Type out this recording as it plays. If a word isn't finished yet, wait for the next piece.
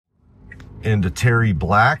into Terry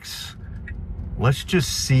Black's. Let's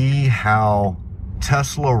just see how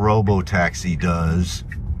Tesla Robotaxi does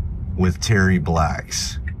with Terry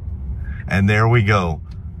Black's. And there we go.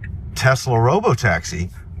 Tesla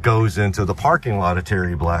Robotaxi goes into the parking lot of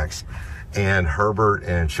Terry Black's. And Herbert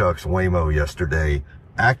and Chuck's Waymo yesterday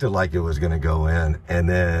acted like it was going to go in, and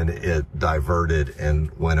then it diverted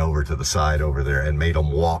and went over to the side over there and made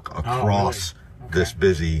them walk across this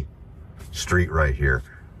busy street right here.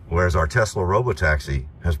 Whereas our Tesla Robotaxi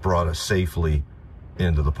has brought us safely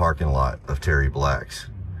into the parking lot of Terry Black's.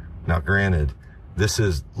 Now, granted, this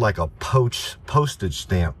is like a postage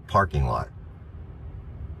stamp parking lot.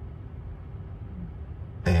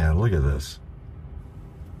 And look at this.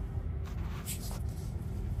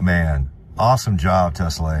 Man, awesome job,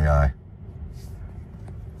 Tesla AI.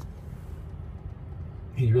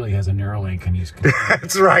 He really has a Neuralink and he's...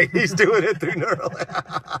 That's right, he's doing it through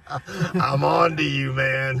Neuralink. I'm on to you,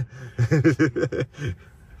 man.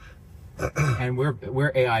 And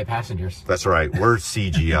we're AI passengers. That's right, we're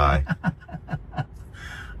CGI.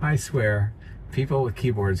 I swear, people with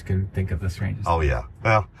keyboards can think of the strangest. Oh yeah,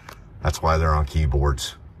 well, that's why they're on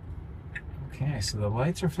keyboards. Okay, so the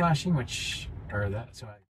lights are flashing, which are that. So